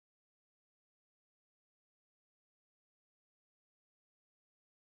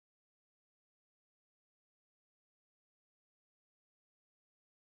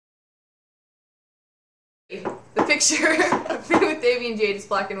The picture of me with Davey and Jade is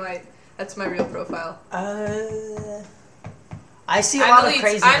black and white. That's my real profile. I see a lot of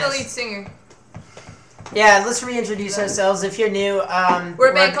craziness. I'm the lead singer. Yeah, let's reintroduce ourselves. If you're new,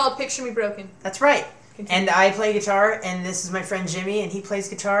 we're a band called Picture Me Broken. That's right. Continue. And I play guitar, and this is my friend Jimmy, and he plays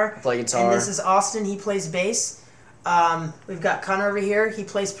guitar. I play guitar. And this is Austin, he plays bass. We've got Connor over here, he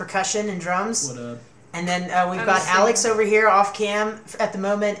plays percussion and drums. What up? And then we've got Alex over here off cam at the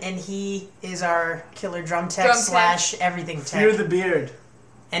moment, and he is our killer drum tech / everything tech. Fear the Beard.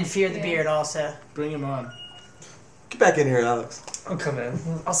 And Fear the Beard also. Bring him on. Get back in here, Alex. I'll come in.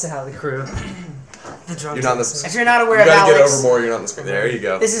 I'll say hi to the crew. The drum You're not the. If you're not aware You of gotta Alex, get over more. You're not on the screen. There you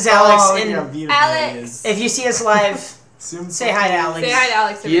go. this is Alex. Oh, and yeah, Alex. if you see us live, say hi to Alex. Say hi to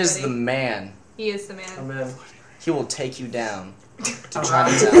Alex, everybody. He is the man. He is the man. I'm in. He will take you down to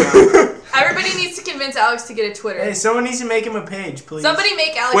Chinatown. Everybody needs to convince Alex to get a Twitter. Hey, someone needs to make him a page, please. Somebody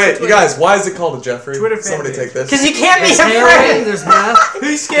make Alex a Wait, Twitter. you guys, why is it called a Jeffrey? Twitter fan Somebody page. take this. Because you can't be There's afraid. heroin, there's meth.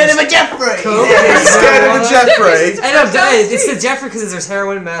 Who's scared of a Jeffrey? Coke. He's scared of a Jeffrey. I know, it's the Jeffrey because there's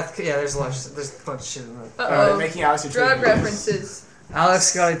heroin, meth. Yeah, there's a bunch of shit in that. Uh-oh. Making Alex a Drug Twitter. References.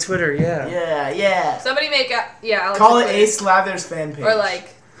 Alex got a Twitter, yeah. Yeah. Somebody make Alex Call a it Twitter. Ace Lathers fan page. Or like,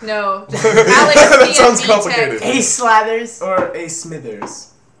 no. Alex That sounds DMV complicated. tech. Ace Slathers. Or Ace Smithers.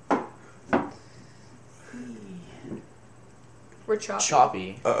 We're choppy.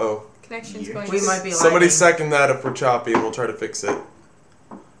 choppy. Uh-oh. Connection's going We to might be Somebody lagging. second that if we're choppy, and we'll try to fix it.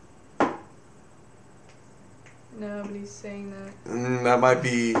 Nobody's saying that. That might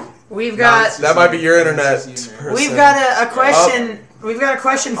be. We've got That might be your internet. we've got a question. We've got a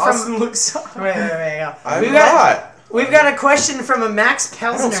question from. Austin looks up. Wait, go. I'm We've got- not. We've got a question from a Max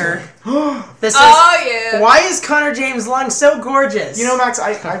Pelsner that says, Oh, yeah. "Why is Connor James Lung so gorgeous?" You know, Max,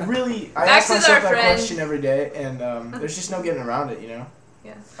 I really I Max ask is our myself that friend. question every day, and there's just no getting around it, you know?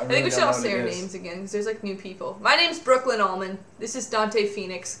 Yeah. I I really think we don't should all know what say it our is. names again because there's like new people. My name's Brooklyn Allman. This is Dante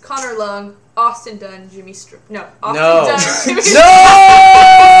Phoenix, Connor Lung, Austin Dunn, Jimmy Strip. No, Austin No. Dunn, Jimmy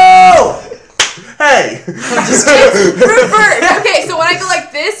No! Hey! Rupert! Okay, so when I go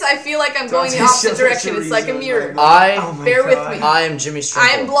like this, I feel like I'm going the Don't opposite show direction. such a It's like a reason, mirror. man. Oh my Bear with God. me. I am Jimmy Strimple. I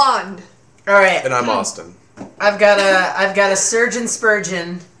am blonde. All right, And I'm Austin. I've got a Surgeon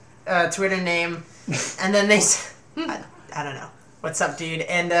Spurgeon Twitter name, and then they I don't know what's up, dude,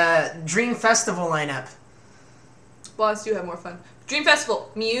 and Dream Festival lineup. Blondes do have more fun. Dream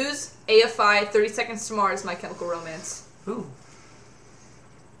Festival, Muse, AFI, 30 Seconds to Mars, My Chemical Romance, Ooh,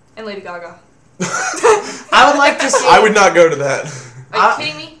 and Lady Gaga. I would like to see. I would not go to that. Are you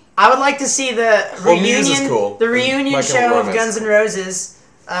kidding me? I would like to see the Well, reunion, Muse is cool. the reunion My Chemical show of Romance. Guns N' Roses,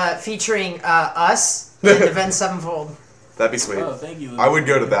 featuring us and Avenged Sevenfold. That'd be sweet. Oh, thank you. I would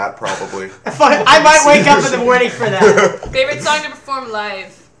go to that, probably. I might wake up in the morning for that. Favorite song to perform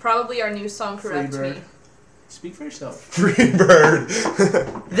live? Probably our new song, Correct Freebird. Me. Speak for yourself. Free bird.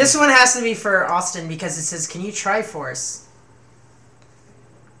 This one has to be for Austin because it says, "Can you try Force?"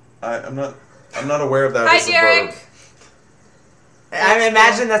 I'm not aware of that Hi, as a Derek. verb. I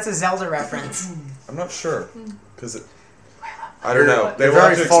imagine that's a Zelda reference. I'm not sure. Because I don't know. They You're will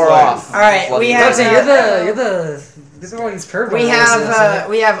have very to far explain. off. All right, we have These are all these pervs.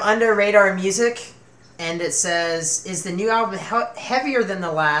 we have Under Radar Music, and it says, "Is the new album heavier than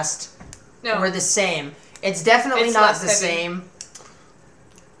the last, No. or the same?" It's definitely It's not less the heavy. same.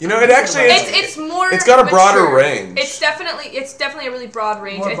 You know, it actually is. It's more. It's got a broader mature. range. It's definitely a really broad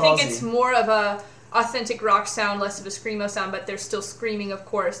range. More I think ballsy. it's more of a authentic rock sound, less of a screamo sound, but there's still screaming, of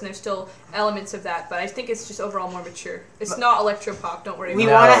course, and there's still elements of that. But I think it's just overall more mature. It's not electro pop. Don't worry. We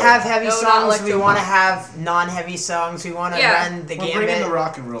about want to No. have heavy No, not songs. We electro want to pop. have non-heavy songs. We want to Yeah. run the We're bringing the gambit.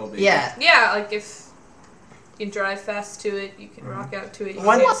 rock and roll, baby. Yeah. it. Yeah, like if you can drive fast to it, you can rock out to it. You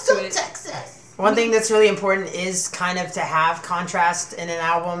One- can dance to it. Texas. One thing that's really important is kind of to have contrast in an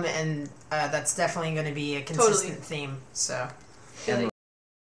album, and that's definitely going to be a consistent theme. So,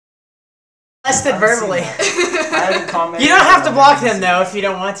 molested verbally. I had a comment. You don't have to block them though if you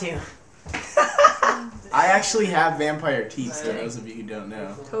don't want to. I actually have vampire teeth, for those of you who don't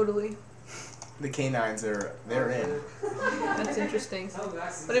know. Totally. The canines they're in. That's interesting.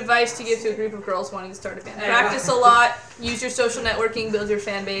 What advice do you give to a group of girls wanting to start a band? Practice a lot. Use your social networking. Build your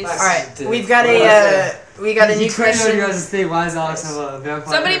fan base. All right, we've got a new question. Why does Alex have a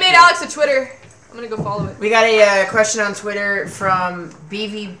vampire? Somebody made Alex a Twitter. I'm gonna go follow it. We got a question on Twitter from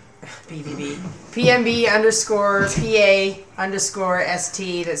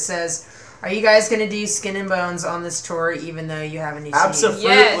PMB_PA_ST that says, "Are you guys gonna do Skin and Bones on this tour, even though you have a new CD?" Absolutely.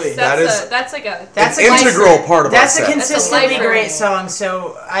 Yes, That is- that's like a. That's An a integral part of That's our a set. consistently lifer. great song.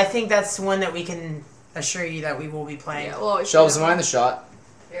 So I think that's one that we can assure you that we will be playing. Yeah, we'll always Shelves, do am that. I in the shot?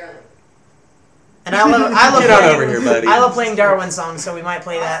 And I love Get on over here, buddy. I love playing Darwin songs, so we might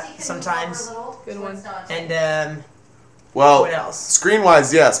play that sometimes. Good one. And Well, what else?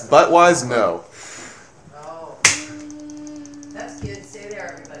 screen-wise, yes. Butt-wise, no. Oh. That's good. Stay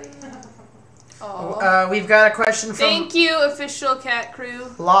there, everybody. We've got a question from Thank you, official cat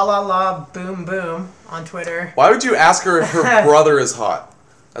crew. La La La Boom Boom on Twitter. Why would you ask her if her brother is hot?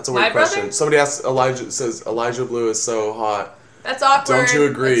 That's a weird My question. brother? Somebody asked says Elijah Blue is so hot. That's awkward. Don't you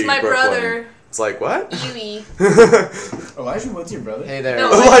agree, It's my Brooklyn? brother. It's like, what? Yui. Elijah Wood's your brother? Hey there.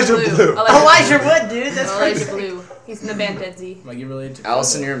 No, Elijah Blue. Elijah Wood, dude. That's Elijah crazy. Blue. He's in the band Dead Z. Like you related to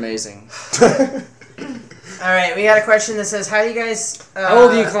Allison, you're amazing. All right, we got a question that says, "How do you guys? How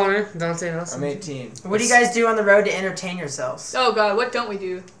old are you, Connor? Dante and Nelson? I'm 18. What do you guys do on the road to entertain yourselves? Oh God, what don't we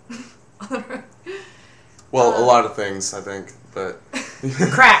do? Well, a lot of things, I think, but...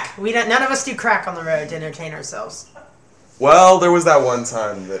 Crack. We don't. None of us do crack on the road to entertain ourselves. Well, there was that one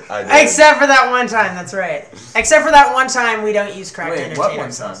time that I did. Except for that one time. That's right. Except for that one time, we don't use crack to Wait, entertain what one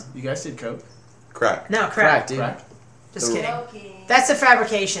ourselves. time? You guys did coke? Crack. No, Crack, crack. dude. Crack? Just The- kidding. Okay. That's a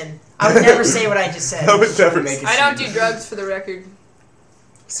fabrication. I would never say what I just said. I would never Make it I don't seem- do drugs for the record.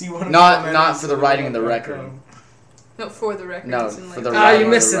 See one of Not- the not for the writing of the record. No, for the record. No, as in, for like, the Ah, writing you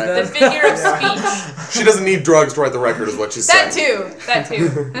of missed the it record. the figure of speech. She doesn't need drugs to write the record, is what she's That saying. too. That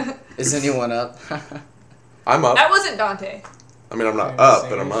too. Is anyone up? I'm up. That wasn't Dante. I mean, I'm not Famous up,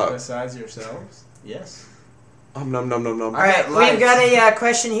 but I'm singers up. Besides yourselves? Yes. Num num num num. All right, Lights. we've got a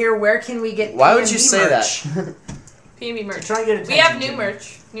question here. Where can we get? Why would you PMB say merch? that? PMB merch. Try and get We have attention, new Jimmy.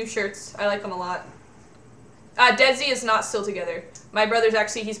 merch, new shirts. I like them a lot. Dead Z is not still together. My brother's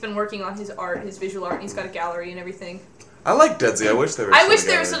actually, he's been working on his art, his visual art, and he's got a gallery and everything. I like Dead Z. I wish they were. I wish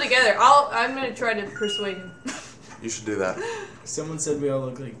they were still together. I'm gonna try to persuade him. You should do that. Someone said we all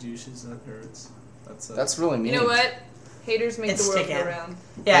look like douches. That hurts. That's really mean. You know what? Haters make It's the world Stickam. go round.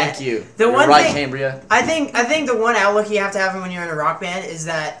 Yeah. Thank you. The You're one right, thing- Cambria. I think the one outlook you have to have when you're in a rock band is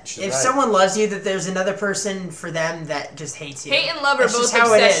that She's if right. someone loves you, that there's another person for them that just hates you. Hate and love are That's both just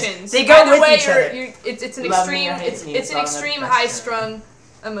how it is. obsessions. They go Either with way, each other. it's an Love me extreme. or hate It's me, an it's all extreme in the best high-strung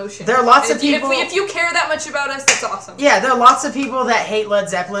emotion. There are lots And of if people- if you care that much about us, that's awesome. Yeah, there are lots of people that hate Led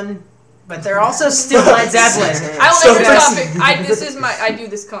Zeppelin, but they're also still Led Zeppelin. I will So never that's- stop it. I do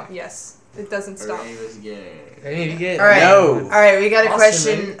this yes. It doesn't Her stop. name is gay. I need to get. All right. No. All right, we got a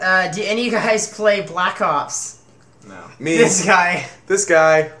Austin, question. Do any of you guys play Black Ops? No. Me. This guy. This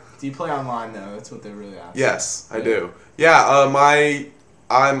guy. Do you play online though? That's what they're really asking. Yes, I do. Yeah.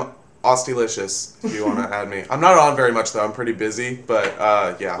 I'm Austilicious. If you want to add me, I'm not on very much though. I'm pretty busy, but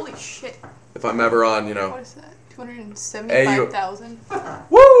yeah. Holy shit! If I'm ever on, you know. What is that? 275,000.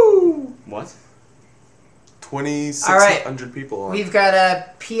 Woo! What? 2,600 people on. We've got a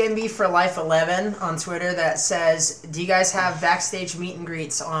PNB for Life 11 on Twitter that says, "Do you guys have backstage meet and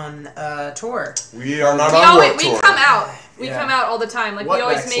greets on tour?" We are not We on always Warped Tour. come out. We Yeah. come out all the time. Like What we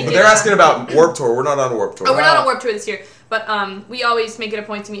always backstage? make But it. they're asking about Warped Tour. We're not on Warped Tour. Oh, we're not on Warped Tour this year, but we always make it a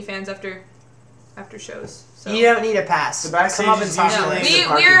point to meet fans after shows. So. You don't need a pass. The backstage Come up and is talk to No, usually- us. in the we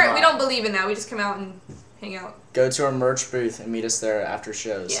parking lot. don't believe in that. We just come out and hang out. Go to our merch booth and meet us there after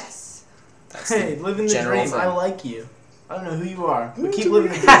shows. Yes. That's Hey, living the general dream. thing. I like you. I don't know who you are, but keep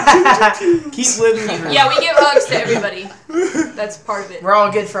living the dream. Keep living the dream. Yeah, we give hugs to everybody. That's part of it. We're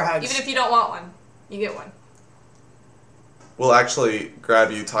all good for hugs. Even if you don't want one, you get one. We'll actually grab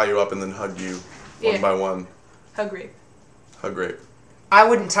you, tie you up, and then hug you one Yeah. by one. Hug rape. Hug rape. I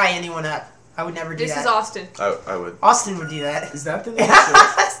wouldn't tie anyone up. I would never do This that. is Austin. I would. Austin would do that. Is that the new shirt?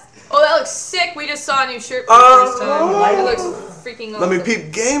 Oh, that looks sick. We just saw a new shirt for the first time. It looks freaking awesome. Let me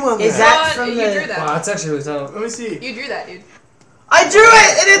peep game on Is that. that from you the- drew that. Wow, that's actually really tough. Let me see. You drew that, dude. I drew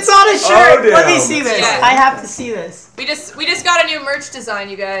it, and it's on a shirt. Oh, Let me damn. see this. Yeah. I have to see this. We just got a new merch design,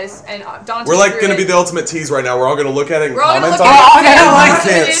 you guys, and Dante. We're like drew gonna it. be the ultimate tease right now. We're all gonna look at it and We're all gonna comment look on at it. it. okay, and I comment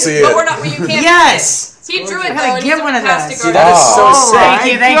can't on it, see but it. we're not. You can't. Yes. See it. He drew it I though. gotta and get he's a one of fantastic those. See, artist. that is so Oh,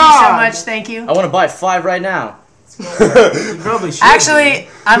 sick. thank you so God. much. Thank you. I want to buy 5 right now. You probably should. Actually,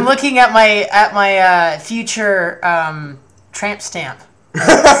 I'm looking at my future tramp stamp.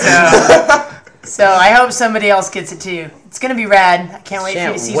 So I hope somebody else gets it too. It's gonna be rad. I can't wait for you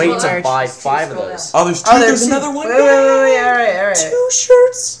to Can't see wait some to merch. buy 5 of scroll those. Oh, there's two. Oh, there's two. another one. Wait, all right. 2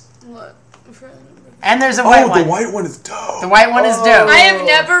 shirts. What? And there's a white Oh, one. the white one is dope. The white one is Oh. dope. I have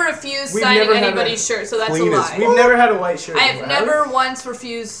never refused We've signing never had anybody's shirt, so that's a clean as lie. We've never had a white shirt. I have before, never once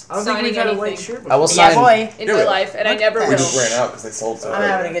refused I don't think signing we've had a white anything shirt. I will before. Yeah, sign. boy. in Do my it. life, and I never We will. just ran out because they sold so. I'm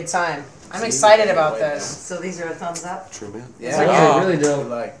having a good time. I'm See, excited you about white this. So these are a thumbs up? True, man. Yeah. It's actually really Good dope.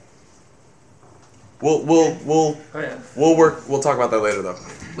 luck. We'll Oh yeah. We'll talk about that later though.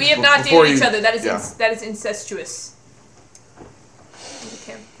 We have not Before dated each you- other. That is yeah. that is incestuous.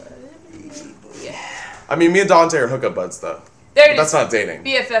 Yeah. I mean, me and Dante are hookup buds though. There But it that's is. not dating.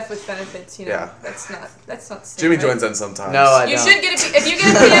 BFF with benefits, you know. Yeah. That's not the same, Jimmy right? joins in sometimes. No, I You don't. should get if you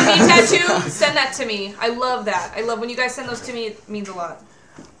get a PMV tattoo, send that to me. I love that. I love when you guys send those to me. It means a lot.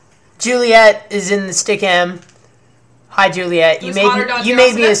 Juliet is in the Stickam. Hi, Juliet. Who's hotter, Don You Johnson?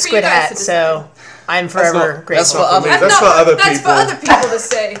 made me a That's for you squid guys hat, to so I'm That's forever not- That's grateful. for other. That's for other That's people. for other people to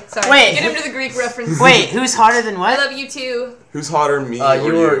say. Sorry. Wait. Get him to the Greek reference. Wait, who's hotter than I what? love you too. Who's hotter, me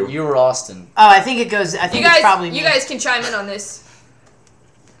or You were Austin. Oh, I think it goes. I think You it's guys, probably me. you guys can chime in on this.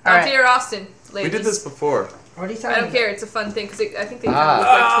 All Dante right. or Austin, We ladies. did this before. What are you I talking don't care. It's a fun thing because I think they kind Ah. of look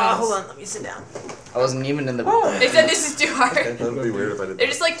like twins. Hold on, let me sit down. I wasn't even in the. They said this is too hard. That would be weird if I did They're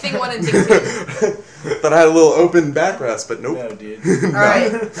that. just like thing 1 and thing 2. Thought I had a little open back rest, but nope. No, dude. All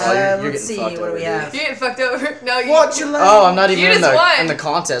right, you're let's getting see. fucked What do we over, have? You get fucked over. No, you. What you like? Oh, I'm not even You in just won. the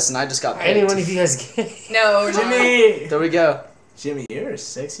contest, and I just got picked. Any one of you guys get No, we're not. Jimmy! There we go. Jimmy, you're a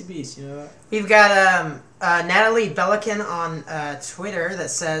sexy beast, you know that? We've got Natalie Bellican on Twitter that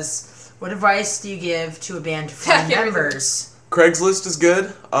says, "What advice do you give to a band to find Yeah, members?" Craigslist is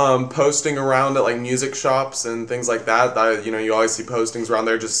good. Posting around at like music shops and things like that. You always see postings around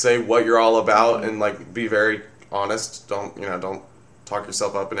there. Just say what you're all about and like be very honest. Don't talk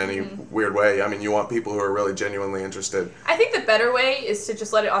yourself up in any weird way. I mean, you want people who are really genuinely interested. I think the better way is to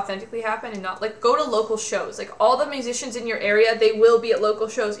just let it authentically happen and not like go to local shows. Like all the musicians in your area, they will be at local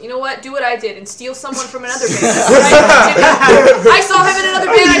shows. You know what? Do what I did and steal someone from another band. That's what I did. I saw him in another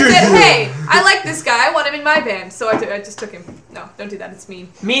band. I said, "Hey, I like this guy. I want him in my band." So I just took him. No, don't do that. It's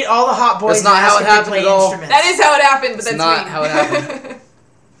mean. Meet all the hot boys. That's not and how ask it if they happened play at all. instruments. That is how it happened, but It's that's not mean. how it happened.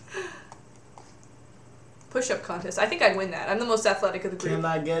 Push-up contest. I think I'd win that. I'm the most athletic of the group. Can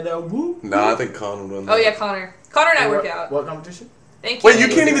I get a whoop? No, I think Con would win. Oh that. yeah, Connor. Connor and I work What- out. What competition? Thank you. Wait, you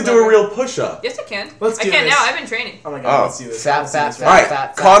can't even do a real push-up. Yes, I can. Let's I do can this. now. I've been training. Oh my Oh. god, let's do this. Fat, Let's do fat, this fat, All right,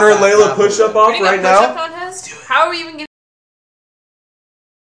 fat, Connor and fat, Layla fat, push-up fat. off Winning a right push-up now. contest? How are we even gonna